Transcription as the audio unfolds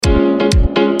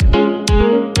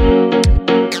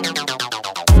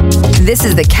This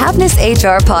is the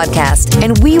cavnessHR podcast,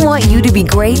 and we want you to be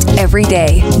great every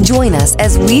day. Join us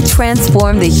as we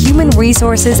transform the human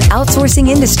resources outsourcing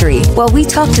industry while we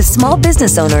talk to small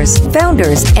business owners,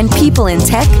 founders, and people in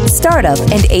tech, startup,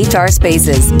 and HR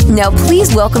spaces. Now,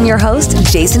 please welcome your host,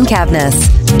 Jason Cavness.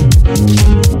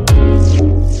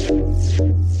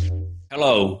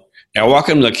 Hello, and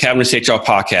welcome to the cavnessHR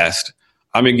podcast.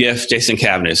 I'm your guest, Jason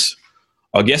Cavness.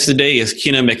 Our guest today is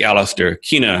Keena McAllister.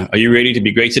 Keena, are you ready to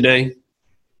be great today?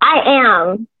 I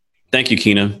am. Thank you,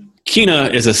 Keena.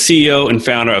 Keena is a CEO and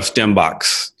founder of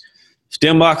STEMbox.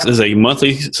 STEMbox is a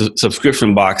monthly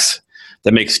subscription box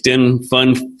that makes STEM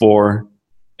fun for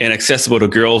and accessible to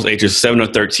girls ages 7 to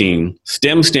 13.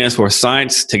 STEM stands for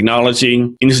science,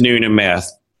 technology, engineering, and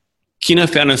math. Keena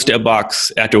founded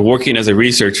STEMbox after working as a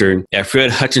researcher at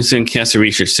Fred Hutchinson Cancer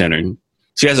Research Center.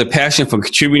 She has a passion for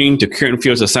contributing to current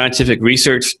fields of scientific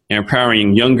research and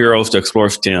empowering young girls to explore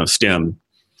STEM.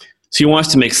 She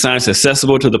wants to make science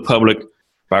accessible to the public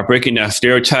by breaking down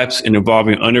stereotypes and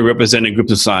involving underrepresented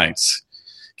groups of science.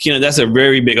 Keena, that's a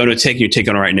very big undertaking you're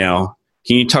taking on right now.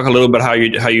 Can you talk a little about how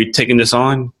you're taking this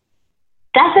on?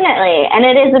 Definitely. And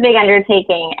it is a big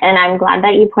undertaking, and I'm glad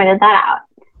that you pointed that out.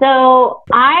 So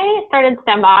I started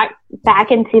STEMbox back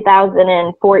in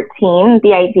 2014,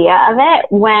 the idea of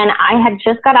it, when I had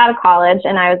just got out of college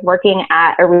and I was working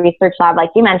at a research lab, like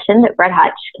you mentioned, at Fred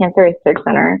Hutch Cancer Research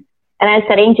Center, and I was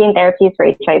studying gene therapies for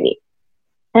HIV.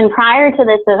 And prior to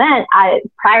this event,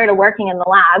 prior to working in the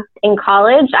lab, in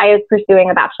college, I was pursuing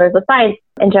a bachelor's of science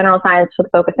in general science with a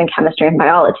focus in chemistry and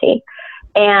biology.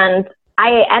 And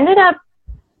I ended up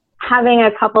having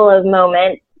a couple of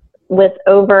moments with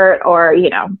overt or,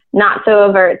 not so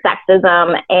overt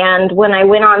sexism. And when I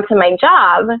went on to my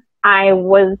job, I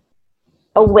was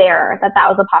aware that that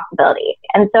was a possibility.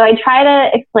 And so I try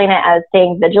to explain it as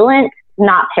staying vigilant,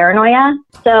 not paranoia.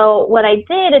 So what I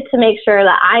did to make sure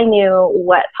that I knew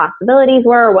what possibilities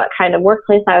were, what kind of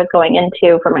workplace I was going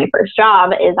into for my first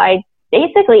job, is I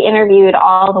basically interviewed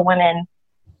all the women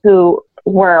who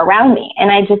were around me.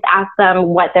 And I just asked them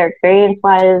what their experience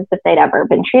was, if they'd ever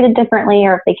been treated differently,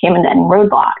 or if they came into any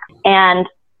roadblocks. And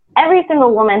every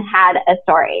single woman had a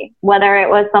story, whether it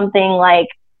was something like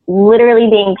literally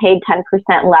being paid 10%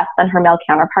 less than her male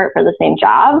counterpart for the same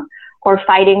job, or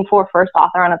fighting for first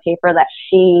author on a paper that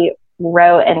she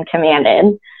wrote and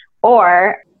commanded,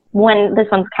 or when, this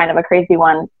one's kind of a crazy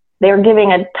one, they were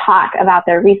giving a talk about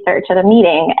their research at a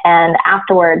meeting, and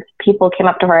afterwards people came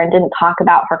up to her and didn't talk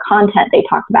about her content. They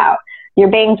talked about your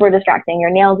bangs were distracting,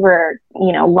 your nails were,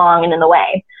 long and in the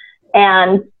way.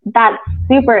 And that's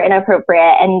super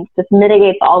inappropriate and just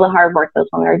mitigates all the hard work those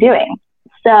women are doing.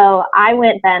 So I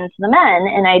went then to the men,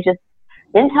 and I just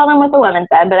didn't tell them what the women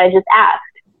said, but I just asked,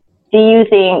 do you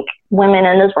think women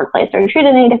in this workplace are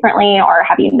treated any differently, or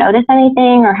have you noticed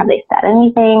anything, or have they said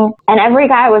anything? And every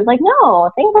guy was like, no,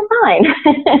 things are fine.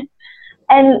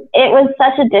 And it was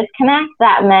such a disconnect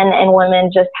that men and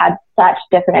women just had such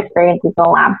different experiences in the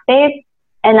lab space.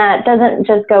 And that doesn't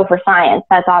just go for science.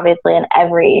 That's obviously in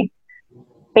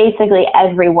basically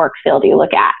every work field you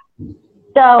look at.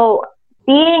 So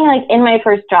being like in my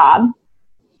first job,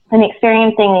 and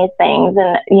experiencing these things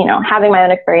and, having my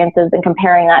own experiences and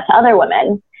comparing that to other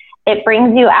women, it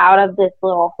brings you out of this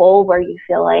little hole where you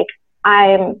feel like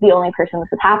I'm the only person this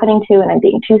is happening to, and I'm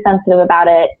being too sensitive about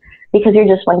it because you're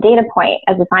just one data point.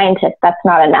 As a scientist, that's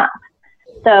not enough.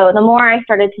 So the more I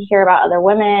started to hear about other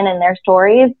women and their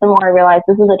stories, the more I realized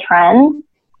this is a trend,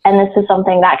 and this is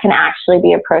something that can actually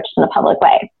be approached in a public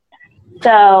way.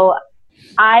 So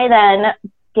I then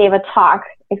gave a talk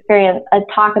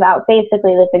about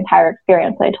basically this entire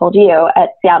experience that I told you at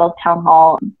Seattle's Town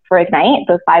Hall for Ignite,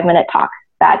 those 5-minute talks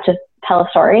that just tell a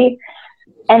story.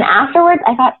 And afterwards,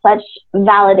 I got such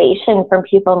validation from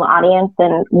people in the audience,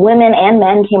 and women and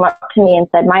men came up to me and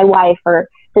said, my wife, or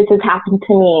this has happened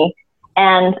to me.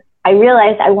 And I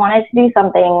realized I wanted to do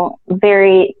something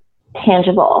very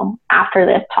tangible after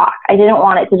this talk. I didn't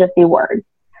want it to just be words.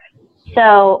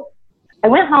 So I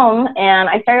went home and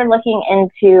I started looking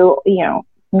into,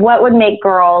 what would make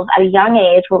girls at a young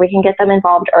age, where we can get them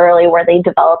involved early, where they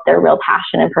develop their real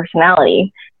passion and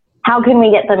personality. How can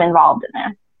we get them involved in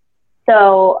this?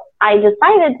 So I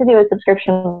decided to do a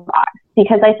subscription box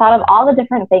because I thought of all the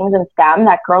different things in STEM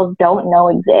that girls don't know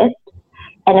exist.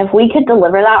 And if we could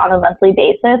deliver that on a monthly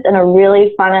basis in a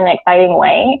really fun and exciting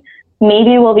way,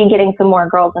 maybe we'll be getting some more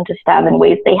girls into STEM in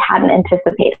ways they hadn't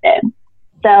anticipated.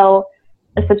 So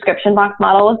the subscription box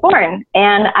model was born.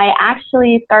 And I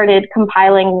actually started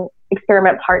compiling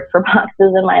experiment parts for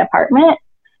boxes in my apartment.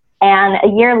 And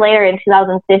a year later, in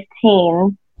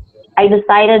 2015, I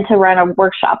decided to run a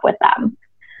workshop with them.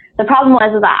 The problem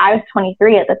was that I was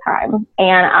 23 at the time,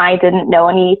 and I didn't know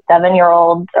any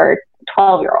 7-year-olds or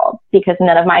 12-year-olds because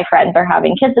none of my friends are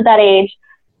having kids at that age.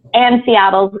 And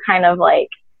Seattle's kind of like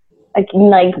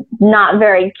not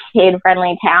very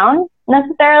kid-friendly town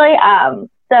necessarily.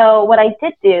 So what I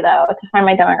did do, though, to find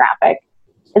my demographic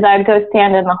is I would go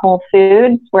stand in the Whole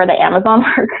Foods where the Amazon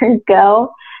workers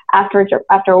go after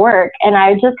work, and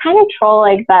I would just kind of troll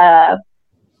like the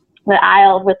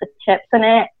aisles with the chips in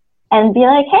it and be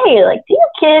like, hey, like, do you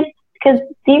have kids? Because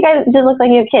do you guys just look like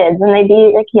you have kids? And they'd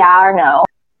be like, yeah or no.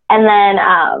 And then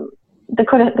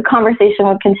the conversation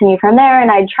would continue from there,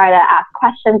 and I'd try to ask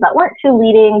questions that weren't too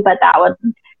leading, but that would,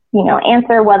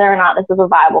 answer whether or not this is a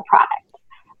viable product.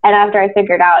 And after I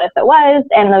figured out if it was,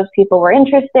 and those people were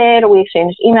interested, we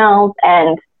exchanged emails,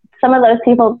 and some of those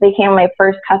people became my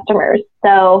first customers.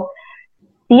 So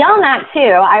beyond that too,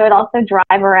 I would also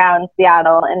drive around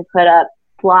Seattle and put up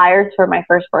flyers for my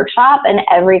first workshop in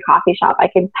every coffee shop I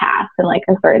could pass in like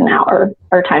a certain hour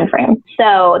or time frame.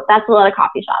 So that's a lot of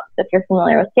coffee shops. If you're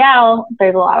familiar with Seattle,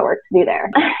 there's a lot of work to do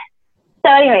there.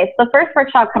 So anyways, the first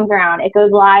workshop comes around, it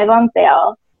goes live on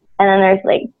sale, and then there's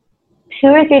like 2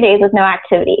 or 3 days with no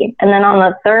activity. And then on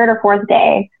the 3rd or 4th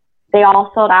day, they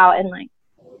all sold out in like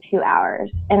 2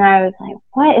 hours. And I was like,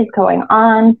 what is going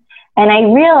on? And I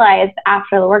realized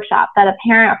after the workshop that a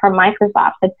parent from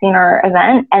Microsoft had seen our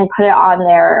event and put it on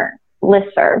their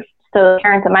listserv. So the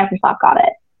parents at Microsoft got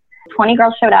it. 20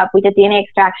 girls showed up. We did DNA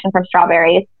extraction from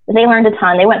strawberries. They learned a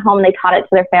ton. They went home, they taught it to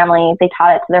their family, they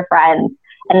taught it to their friends.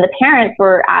 And the parents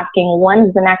were asking,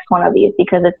 when's the next one of these?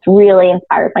 Because it's really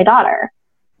inspired my daughter.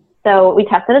 So we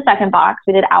tested a second box.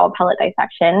 We did owl pellet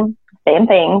dissection, same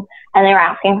thing. And they were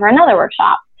asking for another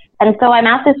workshop. And so I'm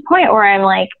at this point where I'm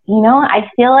like, I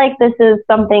feel like this is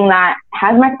something that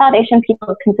has my foundation. People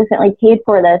have consistently paid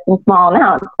for this in small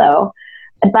amounts. So,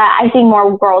 but I think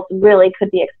more girls really could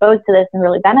be exposed to this and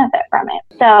really benefit from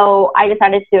it. So I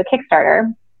decided to do a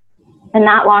Kickstarter, and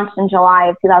that launched in July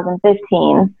of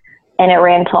 2015, and it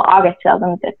ran until August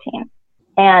 2015.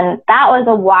 And that was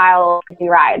a wild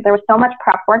ride. There was so much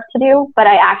prep work to do, but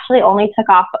I actually only took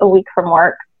off a week from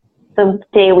work the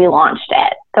day we launched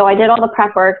it. So I did all the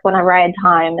prep work whenever I had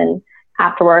time and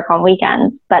after work on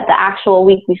weekends. But the actual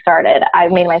week we started, I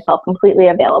made myself completely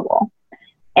available.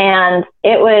 And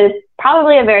it was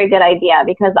probably a very good idea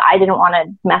because I didn't want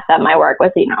to mess up my work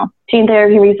with, gene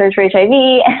therapy research for HIV,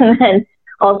 and then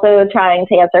also trying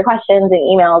to answer questions and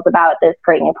emails about this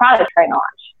great new product trying to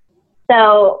launch.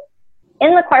 So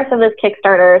in the course of this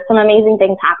Kickstarter, some amazing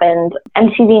things happened.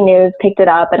 MTV News picked it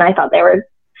up, and I thought it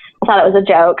was a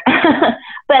joke,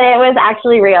 but it was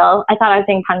actually real. I thought I was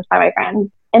being punched by my friends.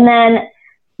 And then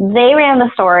they ran the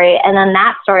story, and then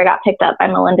that story got picked up by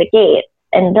Melinda Gates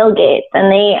and Bill Gates,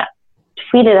 and they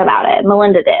tweeted about it.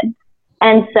 Melinda did.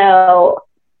 And so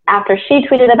after she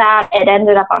tweeted about it, it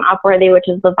ended up on Upworthy, which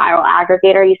is the viral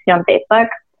aggregator you see on Facebook.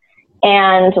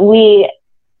 And we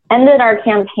ended our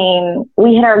campaign.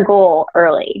 We hit our goal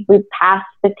early. We passed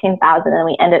 $15,000, and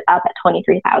we ended up at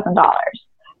 $23,000.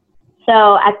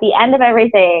 So at the end of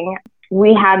everything,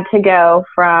 we had to go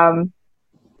from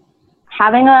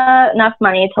having enough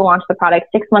money to launch the product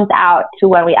 6 months out to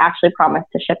when we actually promised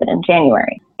to ship it in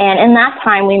January. And in that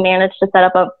time, we managed to set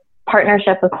up a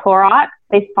partnership with Clorox.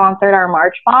 They sponsored our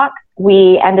March box.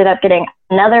 We ended up getting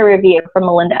another review from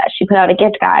Melinda. She put out a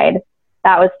gift guide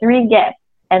that was 3 gifts,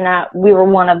 and that we were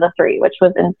one of the 3, which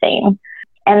was insane.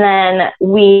 And then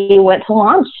we went to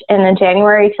launch, and in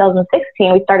January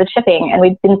 2016, we started shipping, and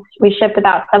we shipped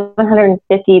about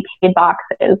 750 paid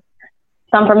boxes,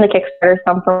 some from the Kickstarter,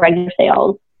 some from regular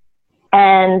sales.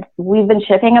 And we've been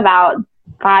shipping about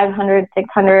 500,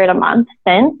 600 a month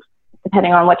since,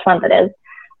 depending on which month it is.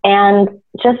 And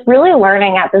just really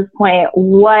learning at this point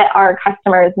what our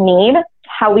customers need,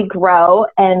 how we grow,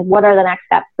 and what are the next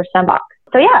steps for STEMbox.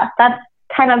 So yeah, that's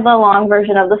kind of the long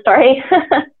version of the story.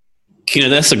 Kina,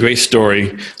 that's a great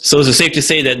story. So is it safe to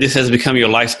say that this has become your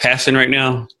life's passion right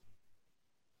now?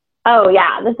 Oh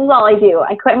yeah, this is all I do.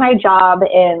 I quit my job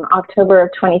in October of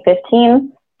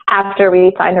 2015 after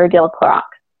we signed our deal with Clorox.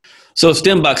 So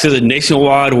STEMbox, is it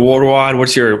nationwide, worldwide?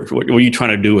 What are you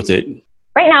trying to do with it?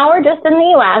 Right now we're just in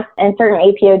the US and certain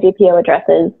APO, DPO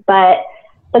addresses, but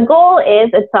the goal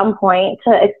is at some point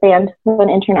to expand to an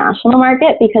international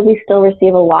market because we still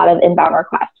receive a lot of inbound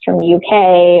requests from the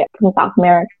UK, from South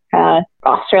America,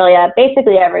 Australia,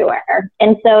 basically everywhere.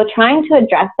 And so trying to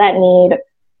address that need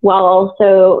while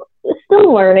also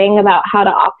still learning about how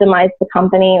to optimize the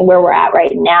company where we're at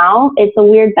right now, it's a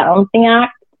weird balancing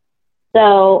act.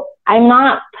 So I'm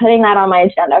not putting that on my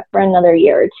agenda for another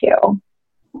year or two.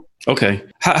 Okay.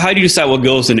 How do you decide what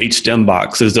goes in each STEM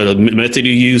box? Is there a method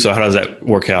you use, or how does that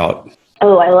work out?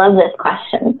 Oh, I love this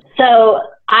question. So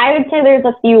I would say there's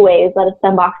a few ways that a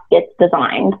STEM box gets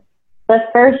designed. The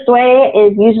first way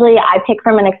is usually I pick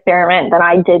from an experiment that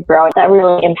I did growing that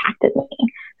really impacted me.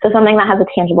 So something that has a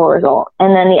tangible result.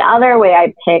 And then the other way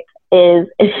I pick is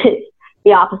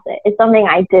the opposite. It's something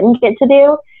I didn't get to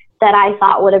do that I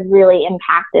thought would have really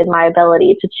impacted my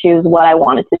ability to choose what I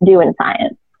wanted to do in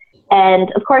science.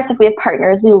 And of course, if we have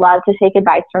partners, we love to take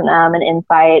advice from them and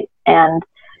insight and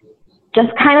just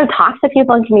kind of talk to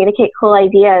people and communicate cool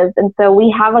ideas. And so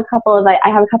I have a couple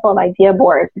of idea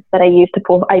boards that I use to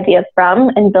pull ideas from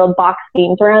and build box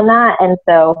themes around that. And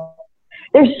so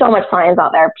there's so much science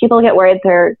out there. People get worried.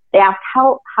 They ask,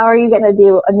 how are you going to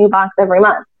do a new box every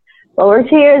month? Well, we're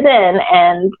 2 years in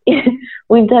and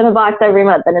we've done a box every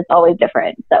month and it's always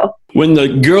different. So when the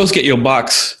girls get your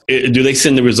box, do they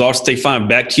send the results they find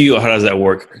back to you, or how does that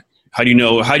work? How do you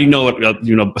know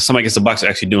somebody gets a box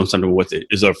actually doing something with it?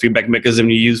 Is there a feedback mechanism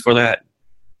you use for that?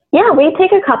 Yeah, we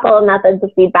take a couple of methods of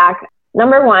feedback.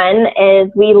 Number one is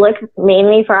we look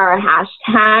mainly for our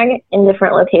hashtag in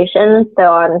different locations. So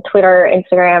on Twitter,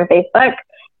 Instagram, Facebook.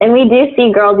 And we do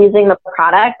see girls using the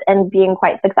product and being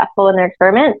quite successful in their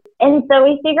experiments. And so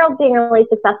we see girls being really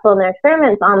successful in their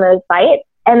experiments on those sites.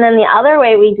 And then the other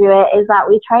way we do it is that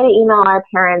we try to email our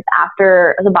parents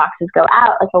after the boxes go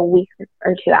out, like a week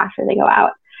or two after they go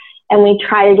out. And we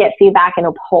try to get feedback in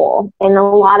a poll. And a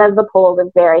lot of the polls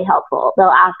are very helpful. They'll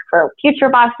ask for future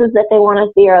boxes that they want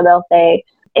to see, or they'll say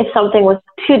if something was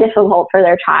too difficult for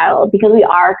their child, because we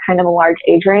are kind of a large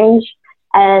age range.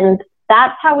 And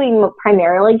that's how we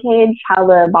primarily gauge how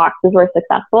the boxes were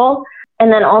successful.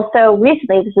 And then also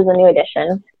recently, this is a new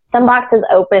addition, some boxes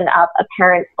opened up a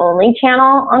parents-only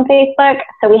channel on Facebook.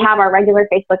 So we have our regular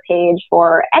Facebook page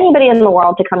for anybody in the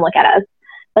world to come look at us.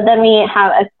 But then we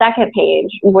have a second page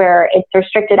where it's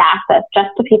restricted access just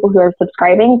to people who are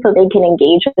subscribing so they can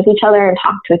engage with each other and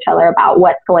talk to each other about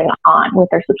what's going on with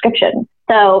their subscription.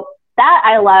 So that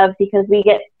I love because we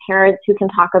get parents who can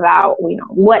talk about,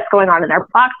 what's going on in their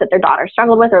box that their daughter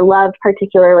struggled with or loved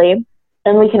particularly.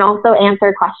 And we can also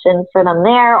answer questions for them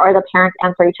there, or the parents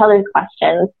answer each other's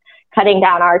questions, cutting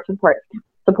down our support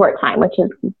time, which is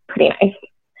pretty nice.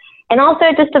 And also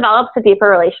it just develops a deeper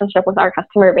relationship with our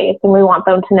customer base. And we want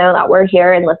them to know that we're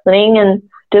here and listening and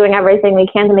doing everything we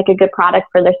can to make a good product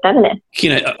for their STEMness.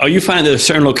 Kina, are you finding there are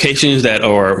certain locations that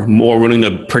are more willing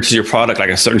to purchase your product, like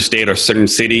a certain state or certain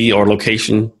city or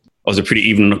location? Or is it pretty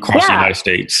even across the United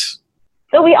States?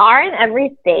 So we are in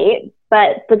every state,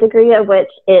 but the degree of which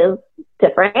is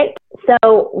different.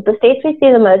 So the states we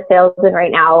see the most sales in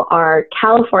right now are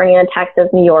California, Texas,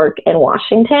 New York, and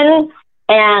Washington.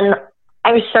 And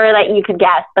I'm sure that you could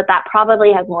guess, but that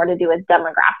probably has more to do with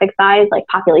demographic size, like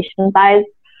population size,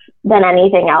 than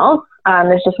anything else.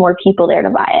 There's just more people there to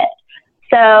buy it.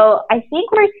 So I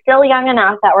think we're still young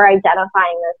enough that we're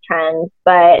identifying those trends,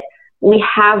 but we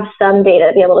have some data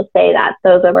to be able to say that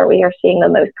those are where we are seeing the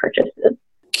most purchases.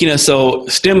 Kina, so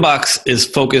STEMbox is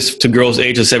focused to girls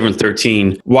ages 7 to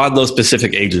 13. Why those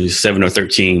specific ages, 7 or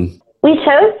 13? We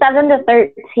chose 7 to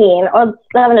 13, or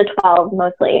 7 to 12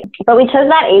 mostly. But we chose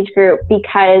that age group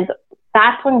because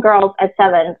that's when girls at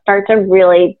 7 start to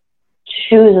really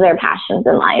choose their passions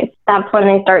in life. That's when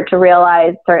they start to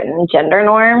realize certain gender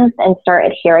norms and start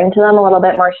adhering to them a little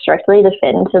bit more strictly to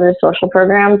fit into the social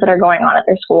programs that are going on at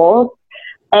their schools.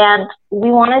 And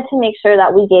we wanted to make sure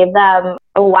that we gave them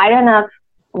a wide enough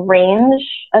range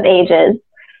of ages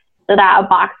so that a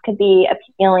box could be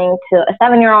appealing to a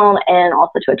 7-year-old and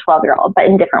also to a 12-year-old, but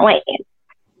in different ways.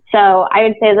 So I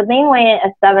would say the main way a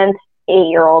 7 to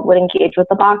 8-year-old would engage with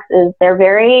the box is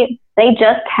they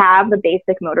just have the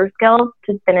basic motor skills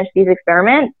to finish these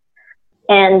experiments,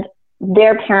 and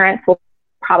their parents will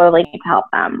probably need to help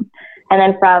them. And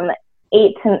then from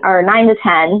 9 to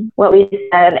 10, what we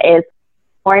said is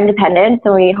more independent.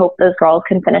 So we hope those girls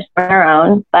can finish on their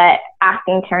own, but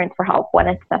asking parents for help when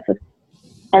it's necessary.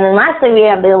 And then lastly, we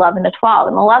have the 11 to 12.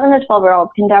 And 11 to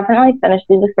 12-year-olds can definitely finish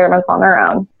these experiments on their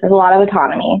own. There's a lot of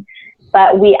autonomy.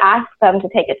 But we ask them to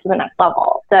take it to the next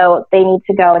level. So they need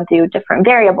to go and do different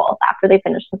variables after they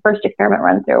finish the first experiment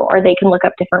run through, or they can look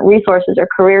up different resources or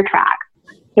career tracks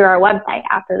through our website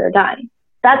after they're done.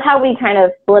 That's how we kind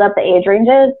of split up the age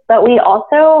ranges. But we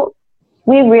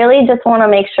really just want to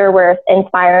make sure we're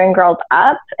inspiring girls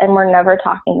up and we're never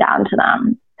talking down to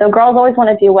them. So girls always want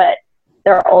to do what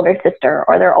their older sister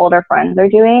or their older friends are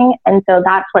doing. And so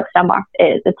that's what STEMbox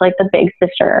is. It's like the big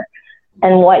sister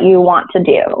and what you want to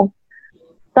do.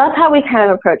 So that's how we kind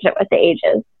of approach it with the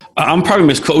ages. I'm probably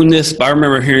misquoting this, but I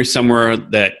remember hearing somewhere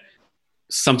that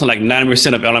something like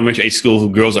 90% of elementary age school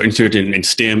girls are interested in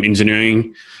STEM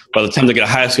engineering. By the time they get to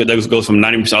high school, that goes from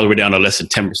 90% all the way down to less than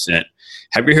 10%.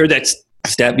 Have you heard that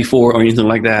stat before or anything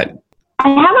like that? I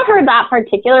haven't heard that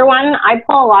particular one. I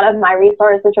pull a lot of my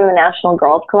resources from the National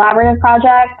Girls Collaborative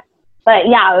Project. But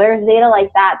yeah, there's data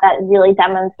like that really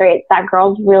demonstrates that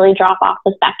girls really drop off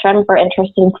the spectrum for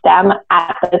interest in STEM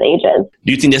at those ages.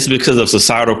 Do you think that's because of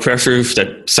societal pressures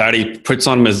that society puts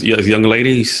on them as young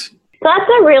ladies? So that's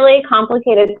a really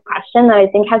complicated question that I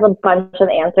think has a bunch of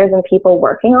answers and people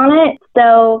working on it.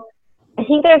 So I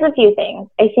think there's a few things.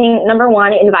 I think number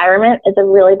one, environment is a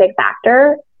really big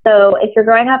factor. So if you're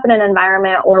growing up in an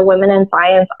environment where women in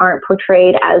science aren't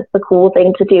portrayed as the cool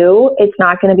thing to do, it's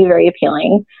not going to be very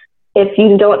appealing. If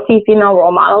you don't see female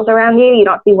role models around you, you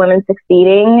don't see women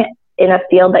succeeding in a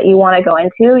field that you want to go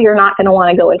into, you're not going to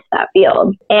want to go into that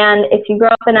field. And if you grow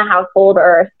up in a household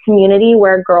or a community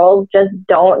where girls just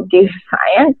don't do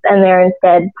science and they're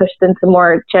instead pushed into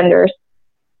more gender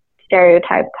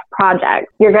stereotyped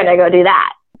projects, you're going to go do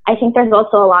that. I think there's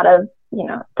also a lot of,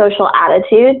 social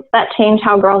attitudes that change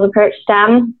how girls approach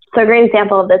STEM. So a great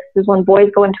example of this is when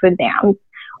boys go into exams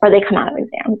or they come out of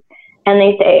exams and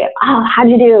they say, "Oh, how'd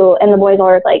you do?" And the boys are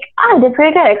always like, "Oh, I did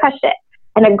pretty good. I crushed it."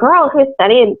 And a girl who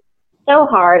studied so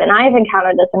hard, and I've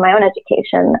encountered this in my own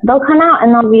education, they'll come out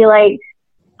and they'll be like,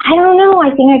 "I don't know,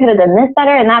 I think I could have done this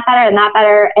better and that better and that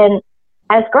better." And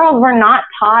as girls, we're not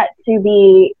taught to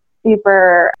be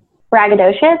super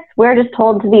braggadocious. We're just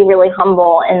told to be really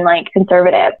humble and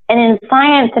conservative. And in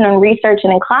science and in research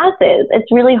and in classes,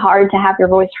 it's really hard to have your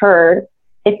voice heard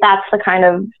if that's the kind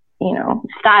of,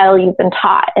 style you've been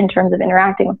taught in terms of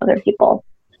interacting with other people.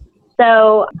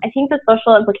 So I think the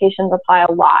social implications apply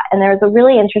a lot. And there was a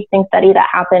really interesting study that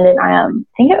happened in, I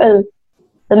think it was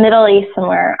the Middle East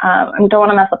somewhere. I don't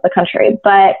want to mess up the country,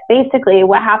 but basically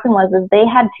what happened was they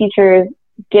had teachers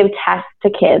give tests to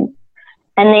kids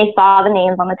and they saw the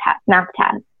names on the math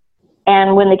test.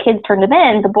 And when the kids turned them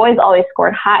in, the boys always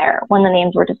scored higher when the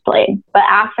names were displayed. But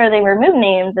after they removed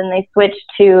names and they switched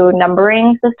to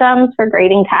numbering systems for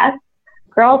grading tests,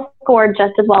 girls scored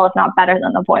just as well, if not better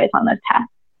than the boys on those tests.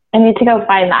 I need to go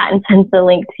find that and send the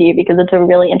link to you because it's a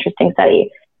really interesting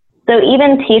study. So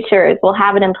even teachers will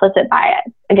have an implicit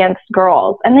bias against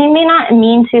girls. And they may not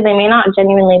mean to, they may not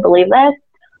genuinely believe this,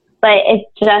 but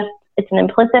it's an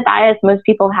implicit bias. Most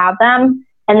people have them.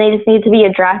 And they just need to be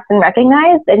addressed and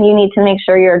recognized, and you need to make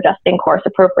sure you're adjusting course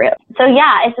appropriately. So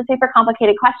yeah, it's a super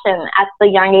complicated question. At the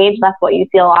young age, that's what you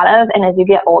see a lot of. And as you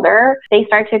get older, they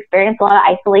start to experience a lot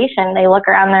of isolation. They look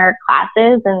around their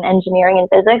classes in engineering and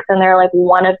physics, and they're like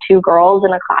one of two girls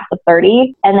in a class of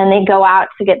 30. And then they go out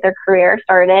to get their career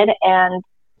started, and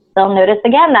they'll notice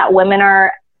again that women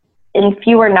are in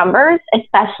fewer numbers,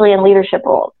 especially in leadership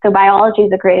roles. So biology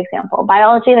is a great example.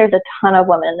 Biology, there's a ton of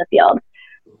women in the field.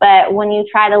 But when you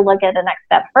try to look at the next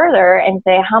step further and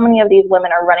say how many of these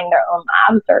women are running their own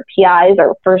labs or PIs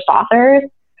or first authors,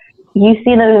 you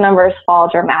see those numbers fall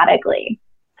dramatically.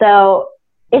 So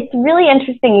it's really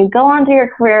interesting. You go on through your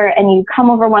career and you come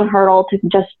over one hurdle to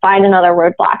just find another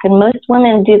roadblock. And most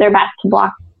women do their best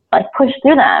to push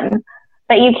through them.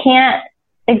 But you can't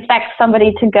expect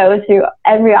somebody to go through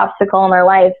every obstacle in their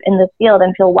life in this field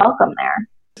and feel welcome there.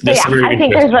 So yeah, I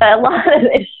think there's a lot of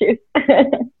issues.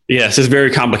 Yes, it's very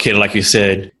complicated, like you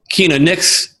said. Kina,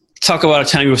 next, talk about a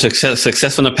time you were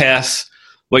successful in the past,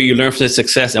 what you learned from the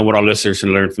success, and what our listeners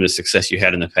can learn from the success you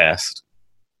had in the past.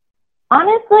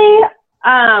 Honestly,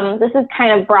 this is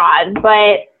kind of broad,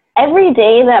 but every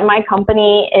day that my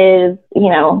company is,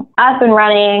 up and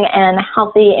running and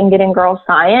healthy and getting girls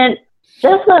science,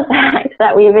 just the fact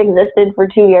that we've existed for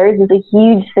 2 years is a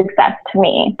huge success to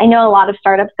me. I know a lot of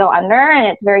startups go under, and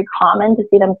it's very common to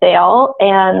see them fail.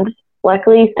 And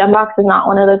luckily, STEMbox is not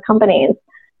one of those companies.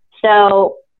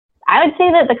 So I would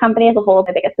say that the company as a whole is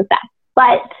my biggest success.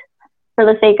 But for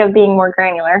the sake of being more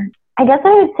granular, I guess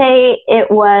I would say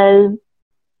it was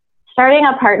starting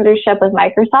a partnership with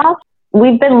Microsoft.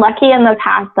 We've been lucky in the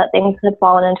past that things have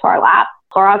fallen into our lap.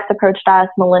 Clorox approached us,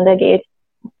 Melinda Gates.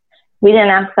 We didn't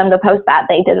ask them to post that.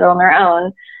 They did it on their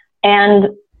own. And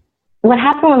what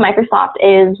happened with Microsoft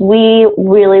is we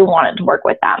really wanted to work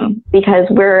with them because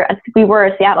we were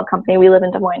a Seattle company. We live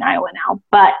in Des Moines, Iowa now.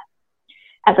 But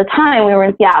at the time, we were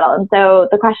in Seattle. And so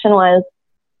the question was,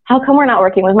 how come we're not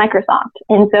working with Microsoft?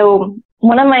 And so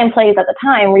one of my employees at the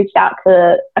time reached out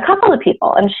to a couple of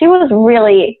people, and she was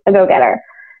really a go-getter.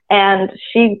 And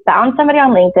she found somebody on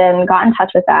LinkedIn, got in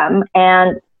touch with them,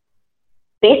 and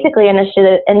basically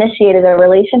initiated a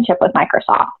relationship with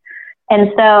Microsoft.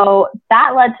 And so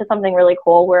that led to something really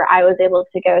cool where I was able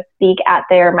to go speak at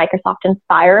their Microsoft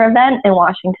Inspire event in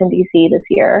Washington, D.C. this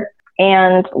year.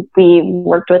 And we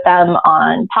worked with them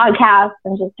on podcasts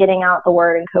and just getting out the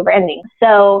word and co-branding.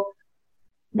 So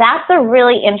that's a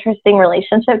really interesting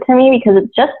relationship to me because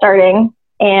it's just starting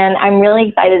and I'm really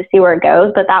excited to see where it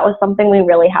goes. But that was something we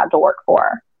really had to work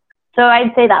for. So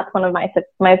I'd say that's one of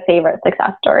my favorite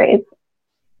success stories.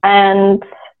 And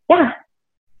yeah.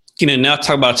 Now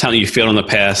talk about a time that you failed in the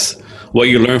past, what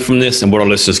you learned from this and what our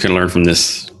listeners can learn from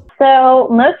this. So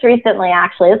most recently,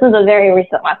 actually, this is a very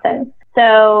recent lesson.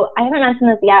 So I haven't mentioned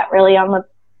this yet really on the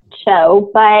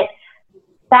show, but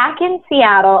back in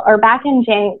Seattle or back in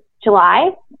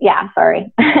July,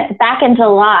 back in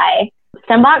July,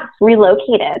 STEMBox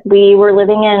relocated. We were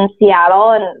living in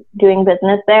Seattle and doing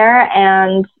business there,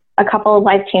 and a couple of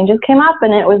life changes came up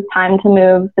and it was time to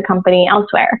move the company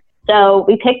elsewhere. So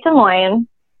we picked Des Moines,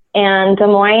 and Des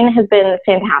Moines has been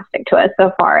fantastic to us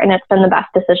so far, and it's been the best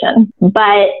decision.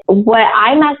 But what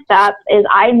I messed up is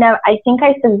I think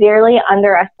I severely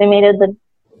underestimated the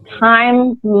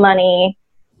time, money,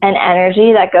 and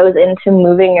energy that goes into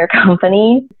moving your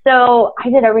company. So I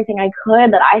did everything I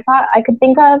could that I thought I could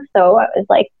think of. So I was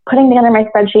like putting together my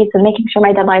spreadsheets and making sure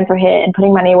my deadlines were hit and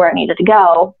putting money where it needed to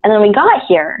go. And then we got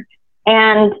here.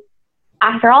 And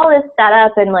after all this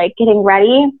setup and like getting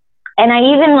ready, and I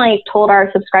even like told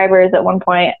our subscribers at one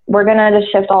point, we're going to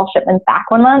just shift all shipments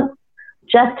back 1 month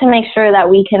just to make sure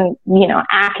that we can,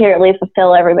 accurately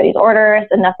fulfill everybody's orders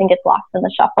and nothing gets lost in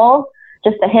the shuffle,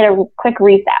 just to hit a quick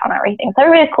reset on everything. So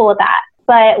everybody's cool with that.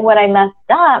 But what I messed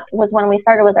up was when we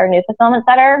started with our new fulfillment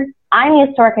center. I'm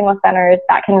used to working with vendors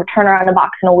that can turn around a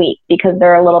box in a week because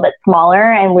they're a little bit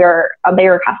smaller and we're a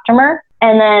bigger customer.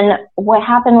 And then what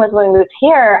happened was when we moved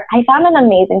here, I found an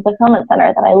amazing fulfillment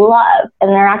center that I love.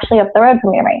 And they're actually up the road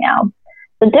from me right now.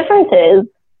 The difference is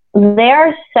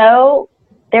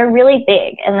they're really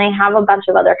big and they have a bunch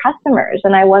of other customers.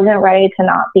 And I wasn't ready to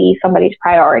not be somebody's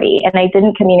priority. And I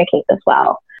didn't communicate this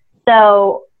well.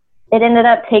 So it ended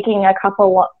up taking a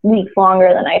couple weeks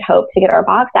longer than I'd hoped to get our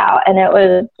box out. And it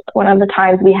was one of the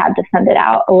times we had to send it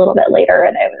out a little bit later.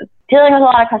 And it was dealing with a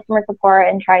lot of customer support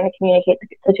and trying to communicate the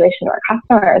situation to our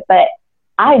customers. But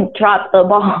I dropped the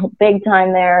ball big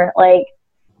time there. Like,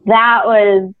 that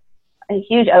was a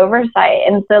huge oversight.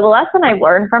 And so the lesson I've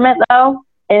learned from it, though,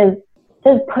 is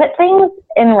to put things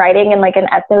in writing in like an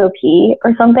SOP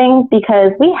or something,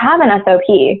 because we have an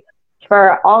SOP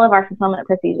for all of our fulfillment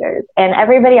procedures, and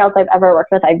everybody else I've ever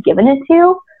worked with, I've given it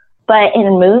to. But in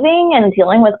moving and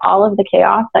dealing with all of the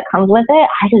chaos that comes with it,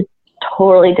 I just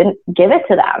totally didn't give it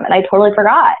to them, and I totally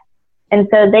forgot. And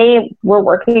so they were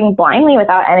working blindly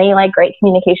without any like great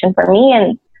communication for me.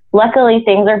 And luckily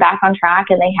things are back on track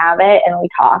and they have it, and we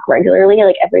talk regularly,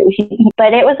 like every week.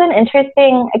 But it was an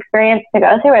interesting experience to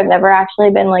go through. I've never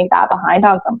actually been like that behind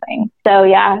on something. So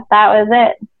yeah, that was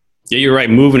it. Yeah, you're right.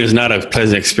 Moving is not a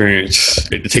pleasant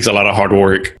experience. It takes a lot of hard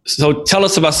work. So tell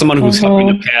us about someone who's helped you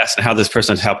in the past and how this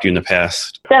person has helped you in the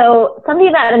past. So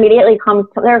somebody that immediately comes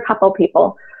to, there are a couple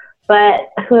people,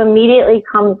 but who immediately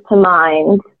comes to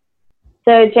mind.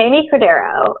 So Jamie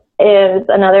Cordero is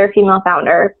another female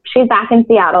founder. She's back in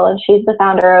Seattle, and she's the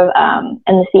founder of and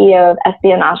the CEO of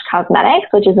Espionage Cosmetics,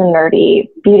 which is a nerdy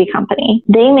beauty company.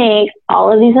 They make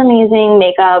all of these amazing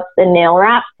makeups and nail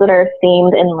wraps that are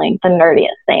themed in like the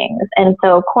nerdiest things. And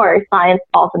so, of course, science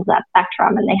falls into that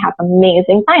spectrum, and they have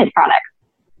amazing science products.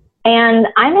 And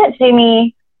I met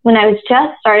Jamie when I was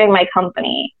just starting my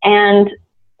company, and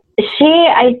she,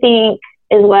 I think,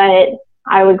 is what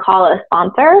I would call a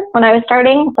sponsor when I was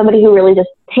starting, somebody who really just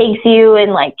takes you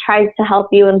and like tries to help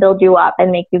you and build you up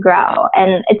and make you grow.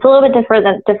 And it's a little bit different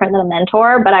than a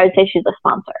mentor, but I would say she's a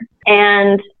sponsor.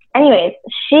 And anyways,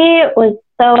 she was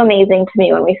so amazing to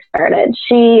me when we started.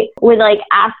 She would like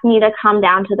ask me to come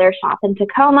down to their shop in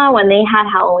Tacoma when they had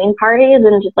Halloween parties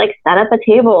and just like set up a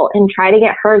table and try to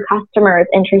get her customers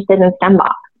interested in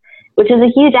STEMBox, which is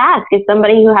a huge ask if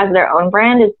somebody who has their own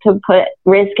brand is to put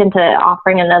risk into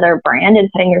offering another brand and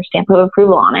putting your stamp of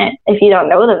approval on it if you don't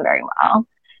know them very well.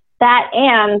 That,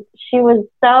 and she was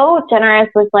so generous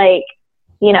with like,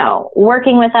 you know,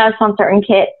 working with us on certain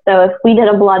kits. So if we did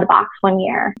a blood box one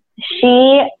year,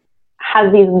 she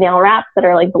has these nail wraps that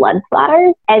are like blood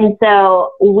splatters. And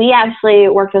so we actually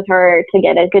worked with her to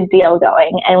get a good deal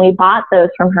going, and we bought those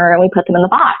from her and we put them in the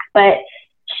box. But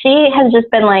she has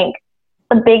just been like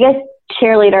the biggest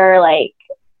cheerleader, like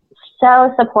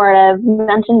so supportive,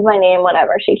 mentions my name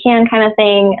whenever she can kind of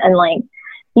thing. And like,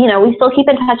 you know, we still keep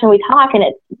in touch and we talk, and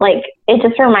it's like, it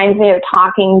just reminds me of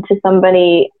talking to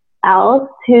somebody else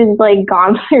who's like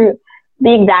gone through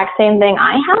the exact same thing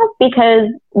I have, because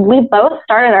we both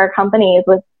started our companies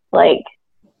with like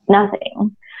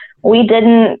nothing. We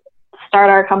didn't start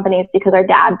our companies because our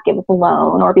dads gave us a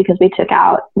loan or because we took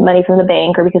out money from the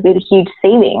bank or because we had a huge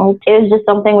savings. It was just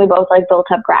something we both like built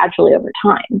up gradually over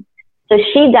time. So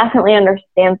she definitely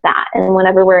understands that. And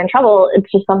whenever we're in trouble, it's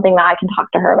just something that I can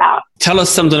talk to her about. Tell us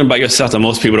something about yourself that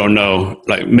most people don't know.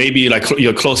 Like maybe like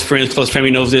your close friends, close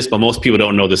family knows this, but most people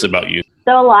don't know this about you.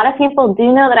 So a lot of people do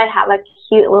know that I have a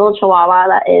cute little chihuahua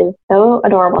that is so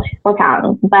adorable. She's 4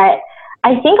 pounds. But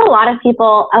I think a lot of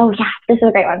people, oh yeah, this is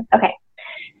a great one. Okay.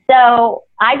 So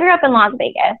I grew up in Las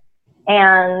Vegas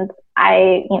and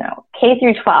I, K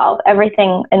through 12,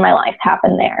 everything in my life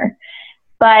happened there.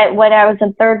 But when I was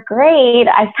in 3rd grade,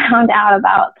 I found out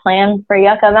about plans for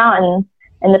Yucca Mountain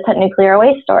and to put nuclear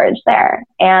waste storage there.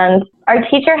 And our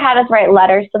teacher had us write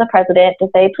letters to the president to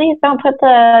say, please don't put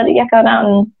the Yucca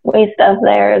Mountain waste stuff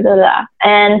there. Blah, blah.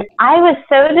 And I was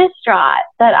so distraught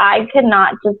that I could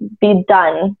not just be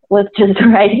done with just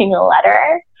writing a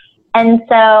letter. And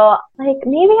so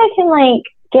maybe I can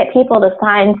get people to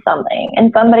sign something.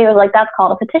 And somebody was like, that's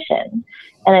called a petition.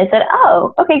 And I said,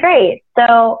 oh, okay, great.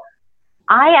 So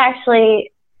I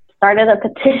actually started a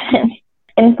petition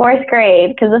in 4th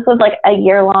grade because this was a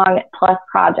year-long plus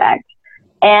project.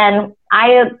 And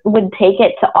I would take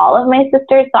it to all of my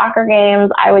sister's soccer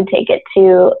games. I would take it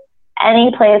to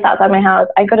any place outside my house.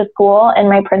 I'd go to school and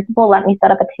my principal let me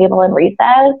set up a table in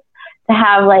recess to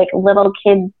have little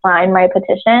kids sign my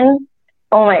petition.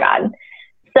 Oh my God.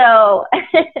 So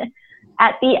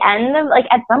at the end of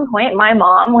at some point, my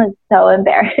mom was so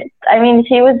embarrassed. I mean,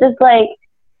 she was just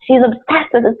she's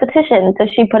obsessed with this petition. So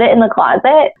she put it in the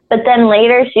closet. But then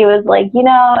later she was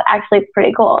actually it's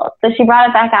pretty cool. So she brought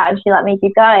it back out and she let me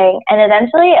keep going. And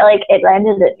eventually it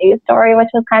landed a news story,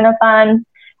 which was kind of fun.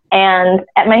 And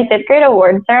at my 5th grade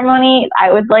award ceremony,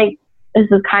 I would this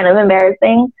is kind of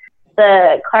embarrassing.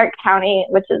 The Clark County,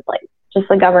 which is just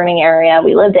the governing area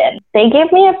we lived in, they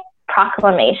gave me a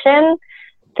proclamation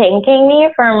thanking me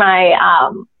for my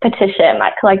petition.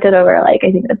 I collected over I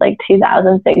think it was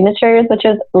 2,000 signatures, which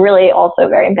was really also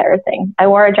very embarrassing. I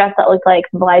wore a dress that looked like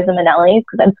Liza Minnelli's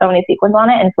because I had so many sequins on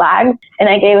it and flags, and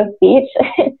I gave a speech.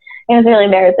 It was really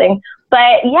embarrassing.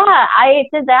 But yeah, I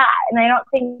did that, and I don't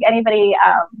think anybody,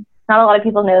 not a lot of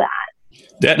people know that.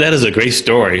 That is a great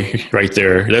story right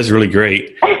there. That's really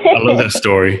great. I love that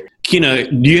story.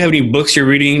 Kina, do you have any books you're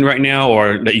reading right now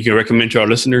or that you can recommend to our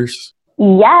listeners?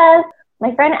 Yes.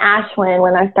 My friend Ashwin,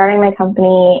 when I was starting my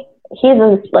company, he's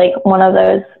one of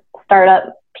those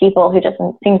startup people who just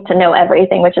seems to know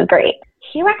everything, which is great.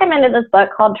 He recommended this book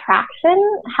called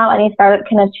Traction, How Any Startup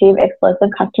Can Achieve Explosive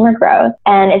Customer Growth.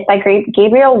 And it's by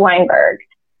Gabriel Weinberg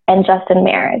and Justin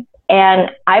Maris.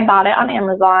 And I bought it on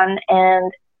Amazon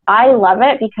and I love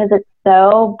it because it's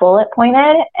so bullet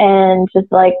pointed and just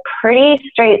pretty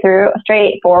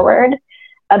straightforward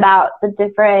about the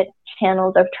different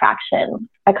channels of traction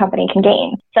a company can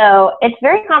gain. So it's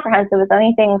very comprehensive. It's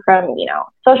anything from,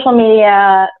 social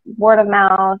media, word of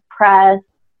mouth, press,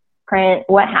 print,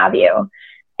 what have you,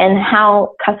 and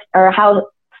how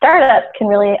startups can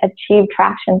really achieve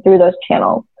traction through those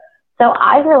channels. So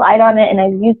I've relied on it and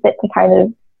I've used it to kind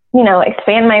of,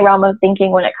 expand my realm of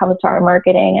thinking when it comes to our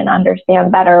marketing and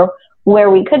understand better where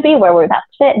we could be, where we're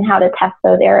best fit, and how to test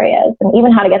those areas and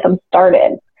even how to get them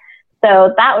started.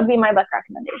 So that would be my book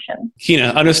recommendation. Kina,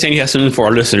 I understand you have something for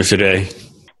our listeners today.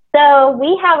 So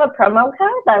we have a promo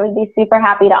code that I would be super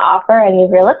happy to offer any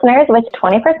of your listeners, which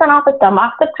 20% off a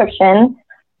STEMBox subscription.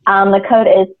 The code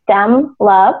is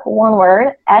STEMLOVE, one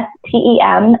word,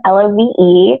 STEMLOVE.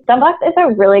 STEMBox is a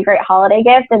really great holiday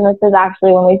gift, and this is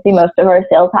actually when we see most of our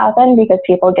sales happen because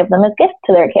people give them as gifts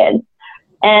to their kids.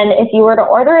 And if you were to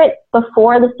order it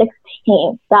before the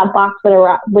 16th, that box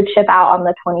would ship out on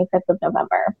the 25th of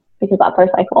November because that's our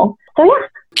cycle. So yeah.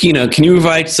 Kina, can you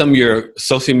provide some of your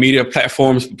social media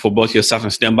platforms for both yourself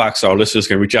and STEMBox so our listeners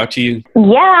can reach out to you?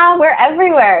 Yeah, we're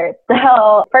everywhere.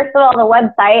 So first of all, the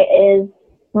website is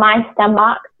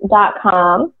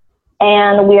mystembbox.com,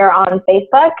 and we are on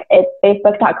Facebook. It's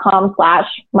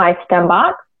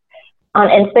facebook.com/mystembbox, on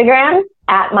Instagram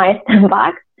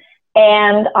 @mystembbox,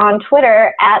 and on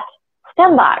Twitter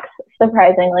 @STEMBox,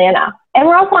 surprisingly enough. And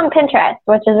we're also on Pinterest,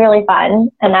 which is really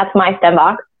fun, and that's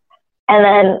mystembbox. And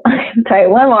then, sorry,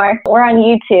 one more. We're on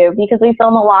YouTube because we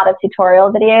film a lot of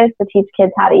tutorial videos to teach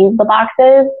kids how to use the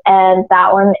boxes, and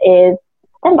that one is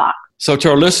STEMBox. So to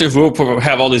our listeners, we'll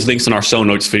have all these links in our show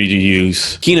notes for you to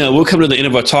use. Kina, we'll come to the end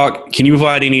of our talk. Can you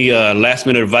provide any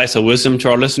last-minute advice or wisdom to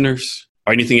our listeners,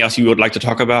 or anything else you would like to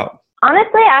talk about?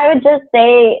 Honestly, I would just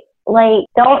say,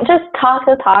 don't just talk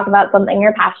about something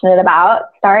you're passionate about.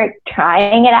 Start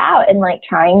trying it out and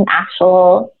trying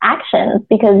actual actions,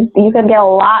 because you can get a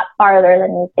lot farther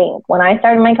than you think. When I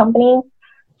started my company,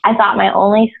 I thought my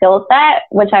only skill set,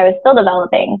 which I was still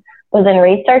developing, was in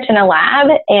research in a lab.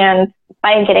 And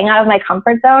by getting out of my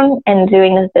comfort zone and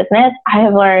doing this business, I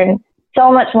have learned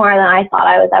so much more than I thought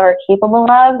I was ever capable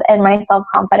of. And my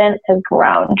self-confidence has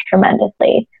grown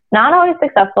tremendously. Not always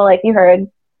successful, like you heard,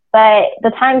 but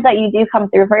the times that you do come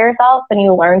through for yourself and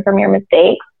you learn from your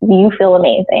mistakes, you feel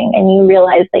amazing and you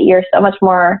realize that you're so much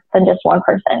more than just one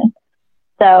person.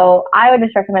 So I would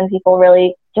just recommend people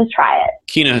really just try it.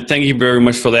 Keena, thank you very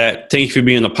much for that. Thank you for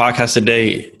being on the podcast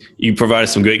today. You provided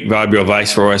some great valuable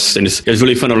advice for us, and it was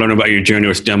really fun to learn about your journey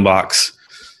with STEMbox.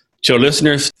 To our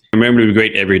listeners, remember to be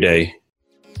great every day.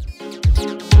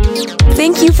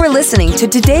 Thank you for listening to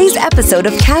today's episode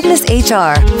of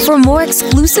cavnessHR. For more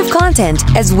exclusive content,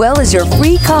 as well as your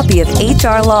free copy of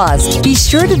HR Laws, be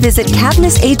sure to visit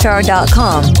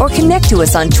cavnesshr.com or connect to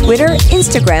us on Twitter,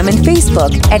 Instagram, and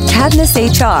Facebook at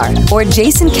cavnessHR or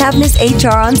Jason Cavness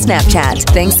HR on Snapchat.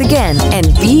 Thanks again,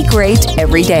 and be great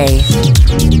every day.